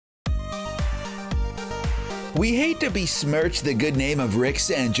We hate to besmirch the good name of Rick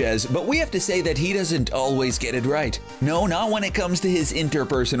Sanchez, but we have to say that he doesn't always get it right. No, not when it comes to his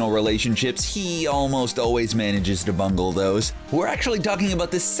interpersonal relationships. He almost always manages to bungle those. We're actually talking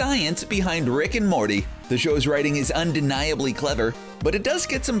about the science behind Rick and Morty. The show's writing is undeniably clever, but it does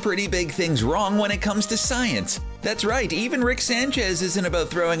get some pretty big things wrong when it comes to science. That's right, even Rick Sanchez isn't about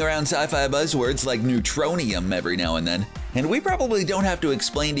throwing around sci-fi buzzwords like neutronium every now and then. And we probably don't have to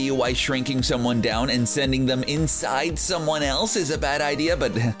explain to you why shrinking someone down and sending them inside someone else is a bad idea,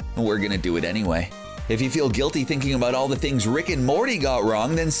 but we're gonna do it anyway. If you feel guilty thinking about all the things Rick and Morty got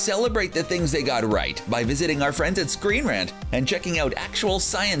wrong, then celebrate the things they got right by visiting our friends at Screen Rant and checking out actual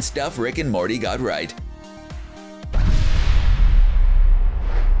science stuff Rick and Morty got right.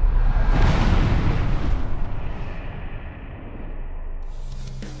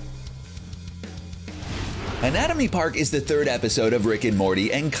 Anatomy Park is the third episode of Rick and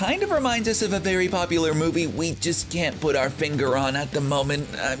Morty and kind of reminds us of a very popular movie we just can't put our finger on at the moment.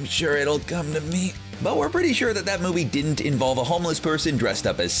 I'm sure it'll come to me. But we're pretty sure that that movie didn't involve a homeless person dressed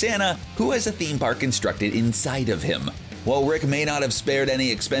up as Santa who has a theme park constructed inside of him. While Rick may not have spared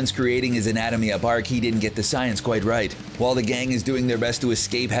any expense creating his Anatomy Park, he didn't get the science quite right. While the gang is doing their best to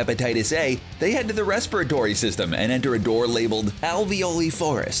escape hepatitis A, they head to the respiratory system and enter a door labeled alveoli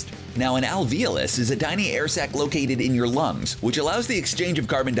forest. Now, an alveolus is a tiny air sac located in your lungs, which allows the exchange of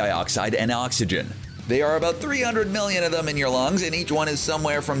carbon dioxide and oxygen. There are about 300 million of them in your lungs, and each one is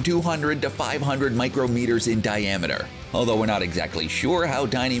somewhere from 200 to 500 micrometers in diameter. Although we're not exactly sure how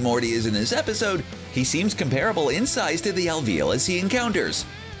tiny Morty is in this episode, he seems comparable in size to the alveolus he encounters.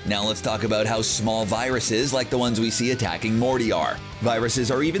 Now let's talk about how small viruses like the ones we see attacking Morty are.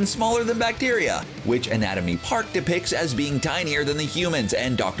 Viruses are even smaller than bacteria, which Anatomy Park depicts as being tinier than the humans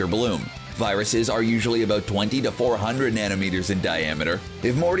and Dr. Bloom. Viruses are usually about 20 to 400 nanometers in diameter.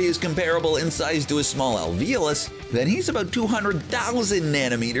 If Morty is comparable in size to a small alveolus, then he's about 200,000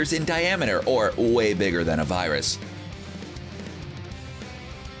 nanometers in diameter, or way bigger than a virus.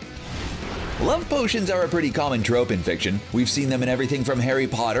 Love potions are a pretty common trope in fiction. We've seen them in everything from Harry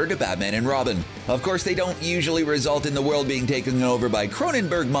Potter to Batman and Robin. Of course, they don't usually result in the world being taken over by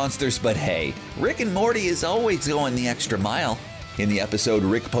Cronenberg monsters, but hey, Rick and Morty is always going the extra mile. In the episode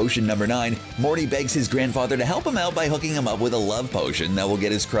Rick Potion number 9, Morty begs his grandfather to help him out by hooking him up with a love potion that will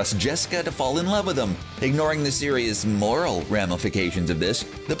get his crush Jessica to fall in love with him. Ignoring the serious moral ramifications of this,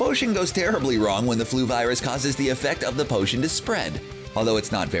 the potion goes terribly wrong when the flu virus causes the effect of the potion to spread. Although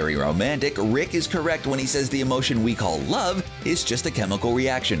it's not very romantic, Rick is correct when he says the emotion we call love is just a chemical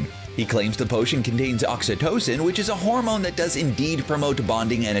reaction. He claims the potion contains oxytocin, which is a hormone that does indeed promote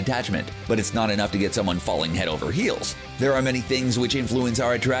bonding and attachment, but it's not enough to get someone falling head over heels. There are many things which influence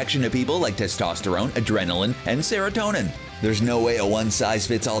our attraction to people like testosterone, adrenaline, and serotonin. There's no way a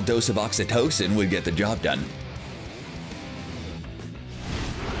one-size-fits-all dose of oxytocin would get the job done.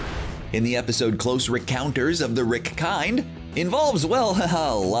 In the episode Close Recounts of the Rick Kind, involves, well,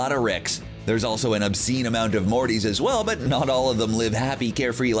 a lot of Ricks. There's also an obscene amount of Mortys as well, but not all of them live happy,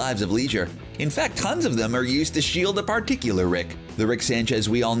 carefree lives of leisure. In fact, tons of them are used to shield a particular Rick. The Rick Sanchez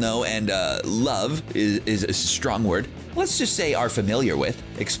we all know and love is a strong word. Let's just say are familiar with,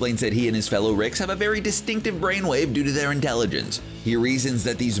 explains that he and his fellow Ricks have a very distinctive brainwave due to their intelligence. He reasons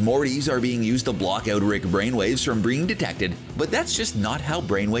that these Mortys are being used to block out Rick brainwaves from being detected, but that's just not how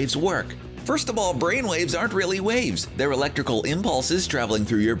brainwaves work. First of all, brainwaves aren't really waves. They're electrical impulses traveling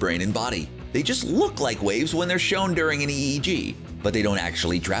through your brain and body. They just look like waves when they're shown during an EEG, but they don't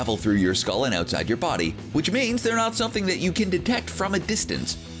actually travel through your skull and outside your body, which means they're not something that you can detect from a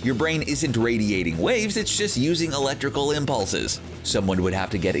distance. Your brain isn't radiating waves, it's just using electrical impulses. Someone would have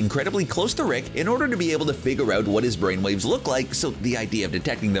to get incredibly close to Rick in order to be able to figure out what his brainwaves look like, so the idea of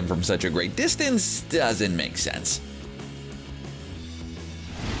detecting them from such a great distance doesn't make sense.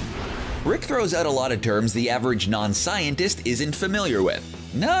 Rick throws out a lot of terms the average non-scientist isn't familiar with.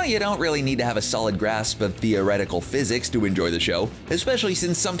 No, you don't really need to have a solid grasp of theoretical physics to enjoy the show, especially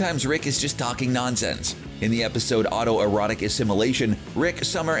since sometimes Rick is just talking nonsense. In the episode Autoerotic Assimilation, Rick,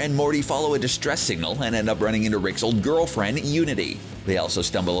 Summer, and Morty follow a distress signal and end up running into Rick's old girlfriend, Unity. They also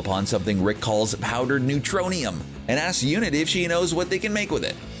stumble upon something Rick calls powdered neutronium and asks Unity if she knows what they can make with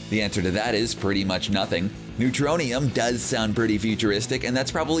it. The answer to that is pretty much nothing. Neutronium does sound pretty futuristic, and that's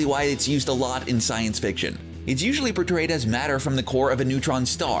probably why it's used a lot in science fiction. It's usually portrayed as matter from the core of a neutron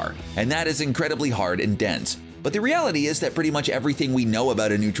star, and that is incredibly hard and dense. But the reality is that pretty much everything we know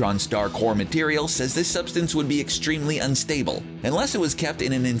about a neutron star core material says this substance would be extremely unstable, unless it was kept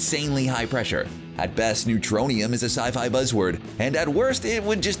in an insanely high pressure. At best, neutronium is a sci-fi buzzword, and at worst, it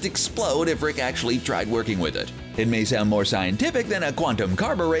would just explode if Rick actually tried working with it. It may sound more scientific than a quantum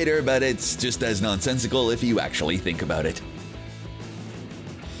carburetor, but it's just as nonsensical if you actually think about it.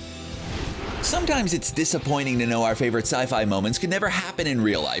 Sometimes it's disappointing to know our favorite sci-fi moments could never happen in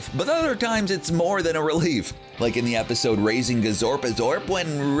real life, but other times it's more than a relief. Like in the episode Raising Gazorpazorp,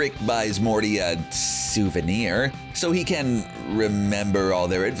 when Rick buys Morty a souvenir so he can remember all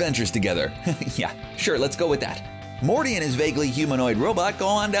their adventures together. Yeah, sure, let's go with that. Morty and his vaguely humanoid robot go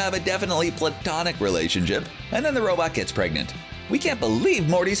on to have a definitely platonic relationship, and then the robot gets pregnant. We can't believe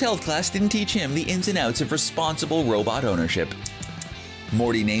Morty's health class didn't teach him the ins and outs of responsible robot ownership.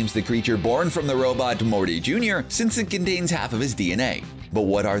 Morty names the creature born from the robot Morty Jr. since it contains half of his DNA. But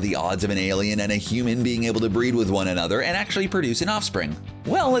what are the odds of an alien and a human being able to breed with one another and actually produce an offspring?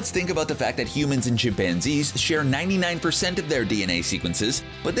 Well, let's think about the fact that humans and chimpanzees share 99% of their DNA sequences,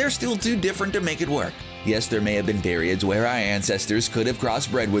 but they're still too different to make it work. Yes, there may have been periods where our ancestors could have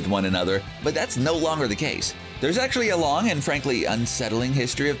crossbred with one another, but that's no longer the case. There's actually a long and frankly unsettling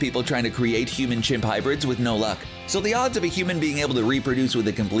history of people trying to create human-chimp hybrids with no luck. So the odds of a human being able to reproduce with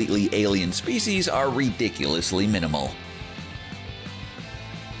a completely alien species are ridiculously minimal.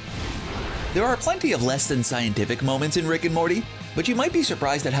 There are plenty of less than scientific moments in Rick and Morty, but you might be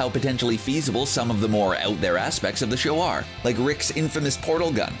surprised at how potentially feasible some of the more out there aspects of the show are, like Rick's infamous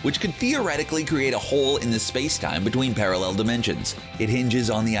portal gun, which could theoretically create a hole in the space-time between parallel dimensions. It hinges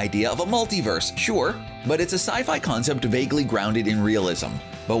on the idea of a multiverse, sure, but it's a sci-fi concept vaguely grounded in realism.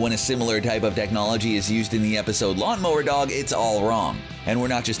 But when a similar type of technology is used in the episode Lawnmower Dog, it's all wrong. And we're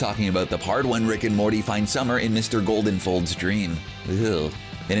not just talking about the part when Rick and Morty find Summer in Mr. Goldenfold's dream. Ugh.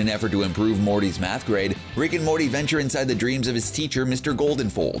 In an effort to improve Morty's math grade, Rick and Morty venture inside the dreams of his teacher, Mr.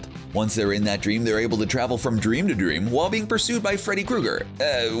 Goldenfold. Once they're in that dream, they're able to travel from dream to dream while being pursued by Freddy Krueger.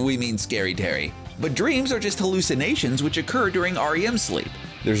 We mean Scary Terry. But dreams are just hallucinations which occur during REM sleep.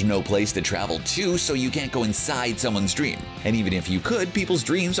 There's no place to travel to, so you can't go inside someone's dream. And even if you could, people's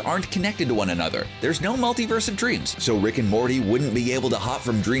dreams aren't connected to one another. There's no multiverse of dreams, so Rick and Morty wouldn't be able to hop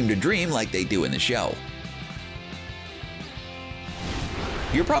from dream to dream like they do in the show.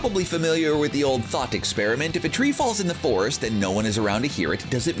 You're probably familiar with the old thought experiment: if a tree falls in the forest and no one is around to hear it,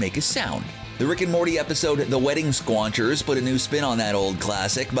 does it make a sound? The Rick and Morty episode The Wedding Squanchers put a new spin on that old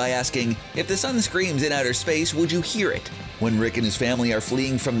classic by asking, if the sun screams in outer space, would you hear it? When Rick and his family are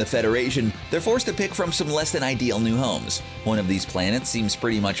fleeing from the Federation, they're forced to pick from some less than ideal new homes. One of these planets seems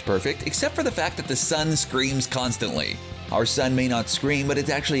pretty much perfect, except for the fact that the sun screams constantly. Our sun may not scream, but it's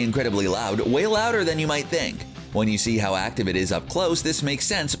actually incredibly loud, way louder than you might think. When you see how active it is up close, this makes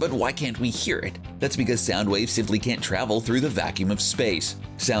sense, but why can't we hear it? That's because sound waves simply can't travel through the vacuum of space.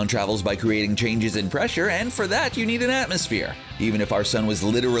 Sound travels by creating changes in pressure, and for that you need an atmosphere. Even if our sun was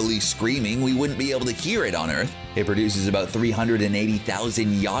literally screaming, we wouldn't be able to hear it on Earth. It produces about 380,000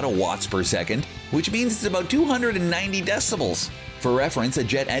 yottawatts per second, which means it's about 290 decibels. For reference, a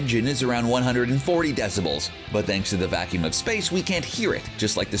jet engine is around 140 decibels, but thanks to the vacuum of space, we can't hear it,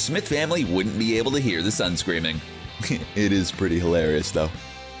 just like the Smith family wouldn't be able to hear the sun screaming. It is pretty hilarious, though.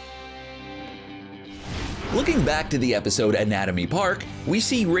 Looking back to the episode Anatomy Park, we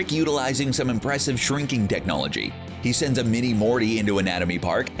see Rick utilizing some impressive shrinking technology. He sends a mini Morty into Anatomy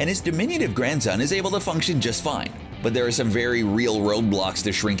Park, and his diminutive grandson is able to function just fine. But there are some very real roadblocks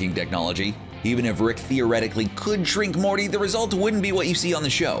to shrinking technology. Even if Rick theoretically could shrink Morty, the result wouldn't be what you see on the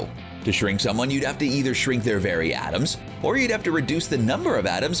show. To shrink someone, you'd have to either shrink their very atoms, or you'd have to reduce the number of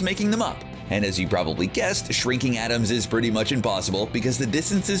atoms making them up. And as you probably guessed, shrinking atoms is pretty much impossible because the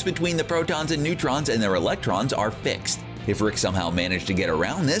distances between the protons and neutrons and their electrons are fixed. If Rick somehow managed to get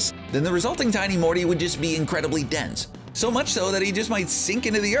around this, then the resulting tiny Morty would just be incredibly dense. So much so that he just might sink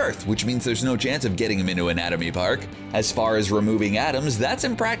into the earth, which means there's no chance of getting him into Anatomy Park. As far as removing atoms, that's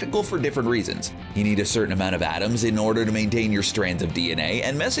impractical for different reasons. You need a certain amount of atoms in order to maintain your strands of DNA,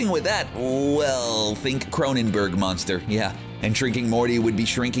 and messing with that, well, think Cronenberg monster, yeah. And shrinking Morty would be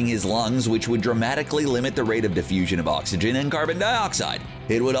shrinking his lungs, which would dramatically limit the rate of diffusion of oxygen and carbon dioxide.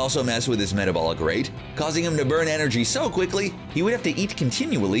 It would also mess with his metabolic rate, causing him to burn energy so quickly, he would have to eat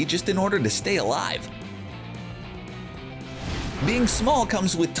continually just in order to stay alive. Being small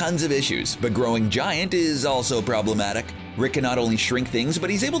comes with tons of issues, but growing giant is also problematic. Rick can not only shrink things,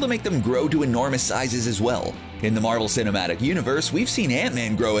 but he's able to make them grow to enormous sizes as well. In the Marvel Cinematic Universe, we've seen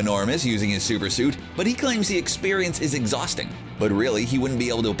Ant-Man grow enormous using his super suit, but he claims the experience is exhausting. But really, he wouldn't be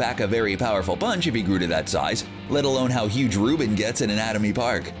able to pack a very powerful punch if he grew to that size, let alone how huge Ruben gets in Anatomy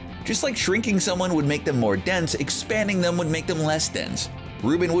Park. Just like shrinking someone would make them more dense, expanding them would make them less dense.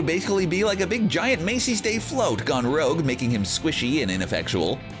 Reuben would basically be like a big giant Macy's Day float gone rogue, making him squishy and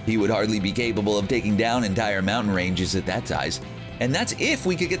ineffectual. He would hardly be capable of taking down entire mountain ranges at that size. And that's if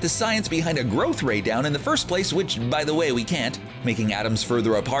we could get the science behind a growth rate down in the first place, which, by the way, we can't. Making atoms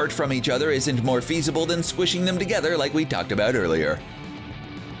further apart from each other isn't more feasible than squishing them together like we talked about earlier.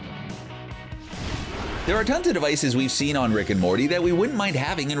 There are tons of devices we've seen on Rick and Morty that we wouldn't mind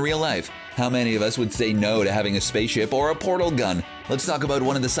having in real life. How many of us would say no to having a spaceship or a portal gun? Let's talk about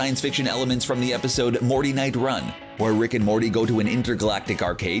one of the science fiction elements from the episode Morty Night Run, where Rick and Morty go to an intergalactic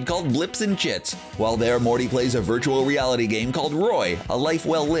arcade called Blips and Chits. While there, Morty plays a virtual reality game called Roy, A Life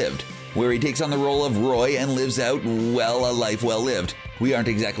Well Lived, where he takes on the role of Roy and lives out, well, a life well lived. We aren't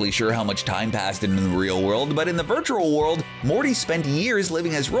exactly sure how much time passed in the real world, but in the virtual world, Morty spent years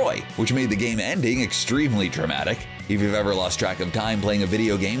living as Roy, which made the game ending extremely traumatic. If you've ever lost track of time playing a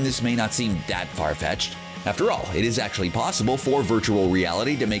video game, this may not seem that far-fetched. After all, it is actually possible for virtual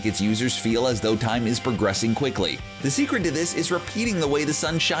reality to make its users feel as though time is progressing quickly. The secret to this is repeating the way the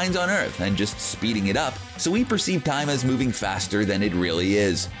sun shines on Earth and just speeding it up, so we perceive time as moving faster than it really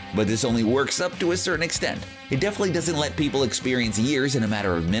is. But this only works up to a certain extent. It definitely doesn't let people experience years in a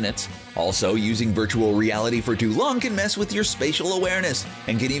matter of minutes. Also, using virtual reality for too long can mess with your spatial awareness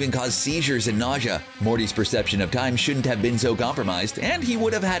and can even cause seizures and nausea. Morty's perception of time shouldn't have been so compromised, and he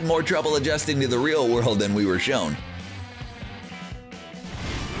would have had more trouble adjusting to the real world than we were shown.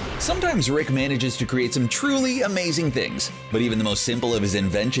 Sometimes Rick manages to create some truly amazing things, but even the most simple of his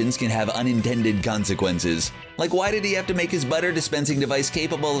inventions can have unintended consequences. Like, why did he have to make his butter dispensing device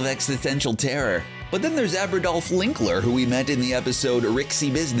capable of existential terror? But then there's Abradolf Linkler, who we met in the episode Rick's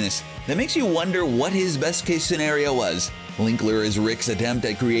Business, that makes you wonder what his best case scenario was. Linkler is Rick's attempt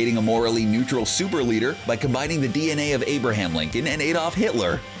at creating a morally neutral super leader by combining the DNA of Abraham Lincoln and Adolf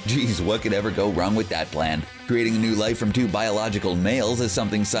Hitler. Geez, what could ever go wrong with that plan? Creating a new life from two biological males is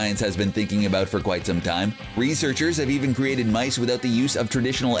something science has been thinking about for quite some time. Researchers have even created mice without the use of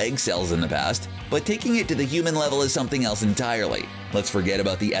traditional egg cells in the past, but taking it to the human level is something else entirely. Let's forget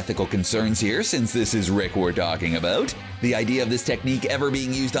about the ethical concerns here, since this is Rick we're talking about. The idea of this technique ever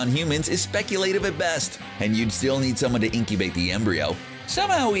being used on humans is speculative at best, and you'd still need someone to incubate the embryo.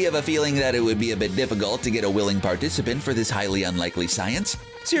 Somehow we have a feeling that it would be a bit difficult to get a willing participant for this highly unlikely science.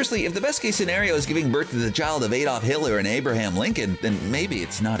 Seriously, if the best case scenario is giving birth to the child of Adolf Hitler and Abraham Lincoln, then maybe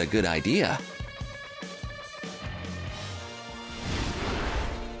it's not a good idea.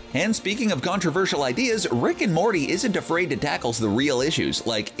 And speaking of controversial ideas, Rick and Morty isn't afraid to tackle the real issues,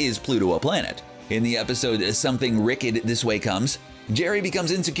 like, is Pluto a planet? In the episode Something Ricked This Way Comes, Jerry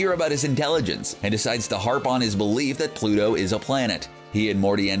becomes insecure about his intelligence and decides to harp on his belief that Pluto is a planet. He and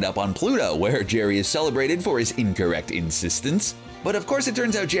Morty end up on Pluto, where Jerry is celebrated for his incorrect insistence. But of course it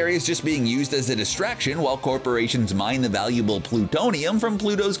turns out Jerry is just being used as a distraction while corporations mine the valuable plutonium from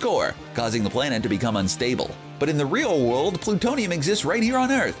Pluto's core, causing the planet to become unstable. But in the real world, plutonium exists right here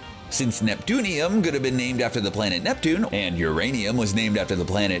on Earth. Since Neptunium could have been named after the planet Neptune, and uranium was named after the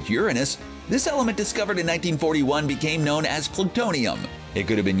planet Uranus, this element discovered in 1941 became known as plutonium. It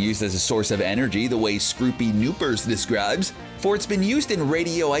could have been used as a source of energy the way Scroopy Noopers describes, for it's been used in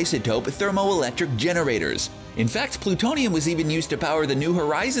radioisotope thermoelectric generators. In fact, plutonium was even used to power the New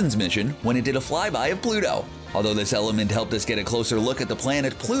Horizons mission when it did a flyby of Pluto. Although this element helped us get a closer look at the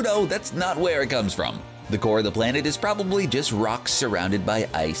planet Pluto, that's not where it comes from. The core of the planet is probably just rocks surrounded by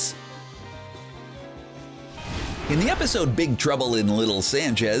ice. In the episode Big Trouble in Little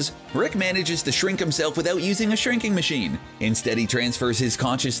Sanchez, Rick manages to shrink himself without using a shrinking machine. Instead, he transfers his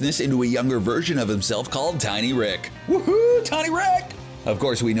consciousness into a younger version of himself called Tiny Rick. Woohoo, Tiny Rick! Of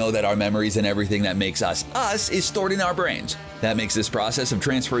course, we know that our memories and everything that makes us us is stored in our brains. That makes this process of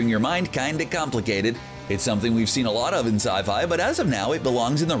transferring your mind kinda complicated. It's something we've seen a lot of in sci-fi, but as of now, it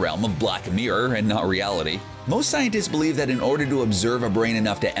belongs in the realm of Black Mirror and not reality. Most scientists believe that in order to observe a brain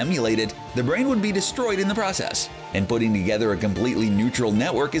enough to emulate it, the brain would be destroyed in the process. And putting together a completely neutral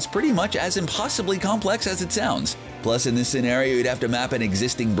network is pretty much as impossibly complex as it sounds. Plus, in this scenario, you'd have to map an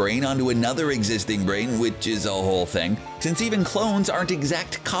existing brain onto another existing brain, which is a whole thing, since even clones aren't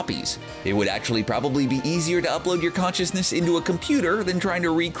exact copies. It would actually probably be easier to upload your consciousness into a computer than trying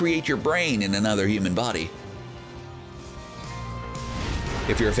to recreate your brain in another human body.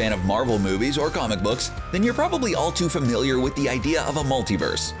 If you're a fan of Marvel movies or comic books, then you're probably all too familiar with the idea of a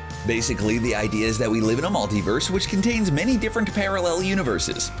multiverse. Basically, the idea is that we live in a multiverse which contains many different parallel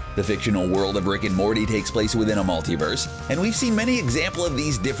universes. The fictional world of Rick and Morty takes place within a multiverse, and we've seen many examples of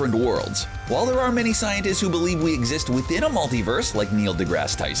these different worlds. While there are many scientists who believe we exist within a multiverse, like Neil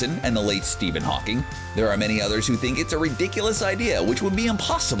deGrasse Tyson and the late Stephen Hawking, there are many others who think it's a ridiculous idea which would be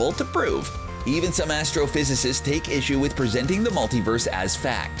impossible to prove. Even some astrophysicists take issue with presenting the multiverse as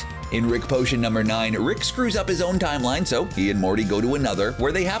fact. In Rick Potion number 9, Rick screws up his own timeline, so he and Morty go to another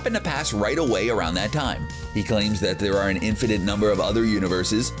where they happen to pass right away around that time. He claims that there are an infinite number of other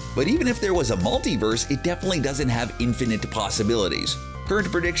universes, but even if there was a multiverse, it definitely doesn't have infinite possibilities.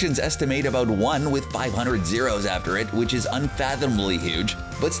 Current predictions estimate about 1 with 500 zeros after it, which is unfathomably huge,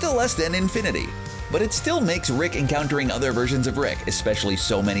 but still less than infinity. But it still makes Rick encountering other versions of Rick, especially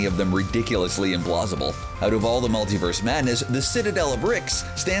so many of them ridiculously implausible. Out of all the multiverse madness, the Citadel of Ricks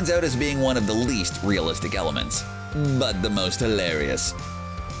stands out as being one of the least realistic elements, but the most hilarious.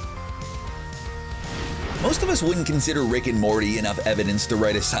 Most of us wouldn't consider Rick and Morty enough evidence to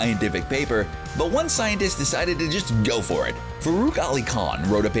write a scientific paper, but one scientist decided to just go for it. Farouk Ali Khan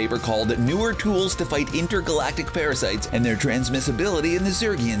wrote a paper called Newer Tools to Fight Intergalactic Parasites and Their Transmissibility in the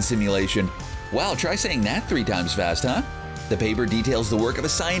Zergian Simulation. Wow, try saying that 3 times fast, huh? The paper details the work of a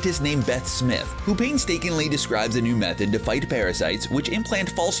scientist named Beth Smith, who painstakingly describes a new method to fight parasites which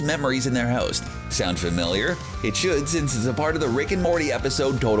implant false memories in their host. Sound familiar? It should, since it's a part of the Rick and Morty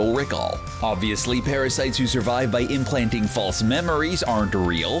episode Total Recall. Obviously, parasites who survive by implanting false memories aren't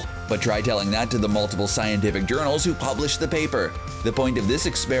real, but try telling that to the multiple scientific journals who published the paper. The point of this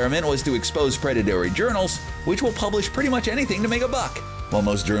experiment was to expose predatory journals, which will publish pretty much anything to make a buck. While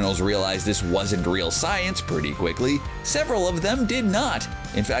most journals realized this wasn't real science pretty quickly, several of them did not.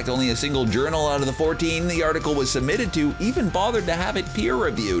 In fact, only a single journal out of the 14 the article was submitted to even bothered to have it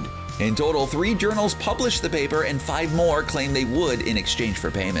peer-reviewed. In total, 3 journals published the paper and 5 more claimed they would in exchange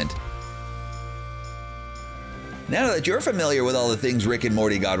for payment. Now that you're familiar with all the things Rick and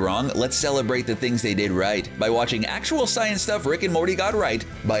Morty got wrong, let's celebrate the things they did right by watching actual science stuff Rick and Morty got right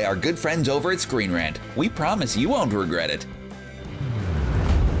by our good friends over at Screen Rant. We promise you won't regret it.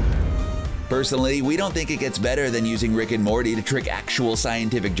 Personally, we don't think it gets better than using Rick and Morty to trick actual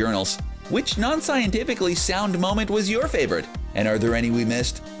scientific journals. Which non-scientifically sound moment was your favorite? And are there any we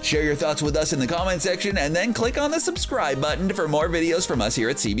missed? Share your thoughts with us in the comment section and then click on the subscribe button for more videos from us here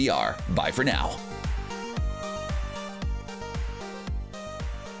at CBR. Bye for now.